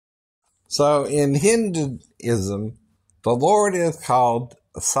So in Hinduism, the Lord is called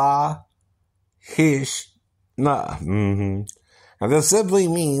Sahishnuh. And this simply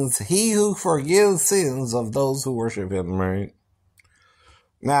means he who forgives sins of those who worship him, right?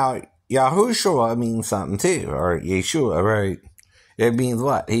 Now, Yahushua means something too, or Yeshua, right? It means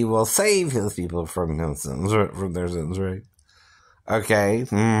what? He will save his people from his sins, from their sins, right? Okay.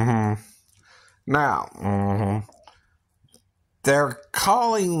 Now, they're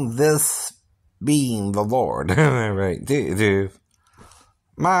calling this being the Lord, right? Dude.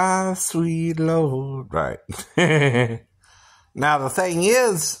 My sweet Lord, right? Now, the thing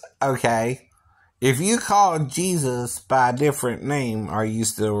is, okay, if you call Jesus by a different name, are you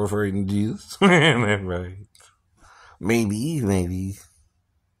still referring to Jesus? Right. Maybe.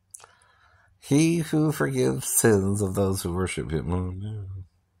 He who forgives sins of those who worship him.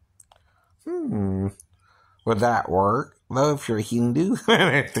 Would that work, though, if you're a Hindu?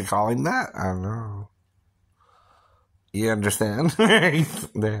 To call him that? I don't know. You understand?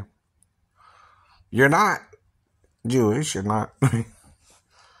 You're not Jewish, you're not. I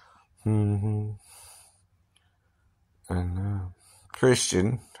know.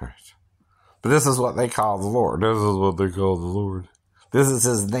 Christian. But this is what they call the Lord. This is what they call the Lord. This is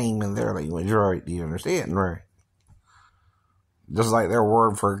his name in their language, right? Do you understand? Right. Just like their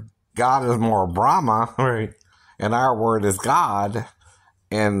word for God is more Brahma, right? And our word is God.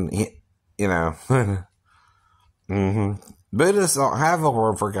 And, you know. Buddhists don't have a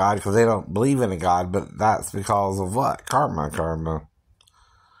word for God because they don't believe in a God, but that's because of what? Karma.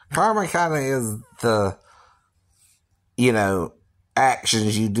 Karma kind of is the,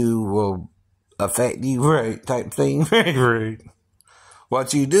 actions you do will affect you, right? Type thing, right?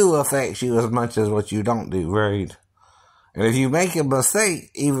 What you do affects you as much as what you don't do, right? And if you make a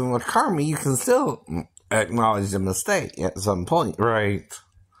mistake, even with karma, you can still acknowledge the mistake at some point, right?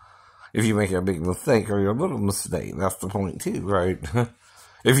 If you make a big mistake or a little mistake, that's the point too, right?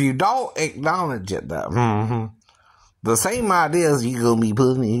 If you don't acknowledge it, though, the same idea is you're going to be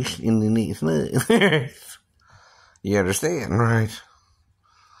punished in the next month. You understand, right?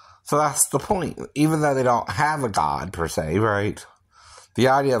 So that's the point. Even though they don't have a God, per se, right? The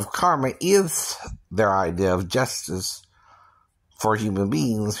idea of karma is their idea of justice for human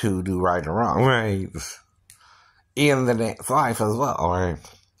beings who do right or wrong, right? In the next life as well, right?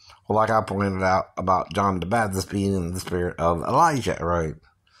 Well, like I pointed out about John the Baptist being in the spirit of Elijah, right?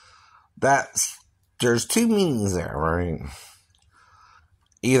 There's two meanings there, right?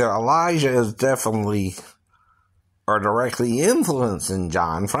 Either Elijah is definitely or directly influencing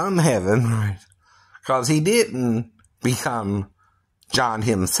John from heaven, right? Because he didn't become John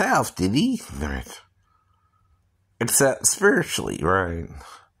himself, did he? Right. Except spiritually, right?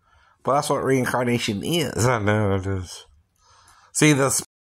 But that's what reincarnation is. I know it is. See, the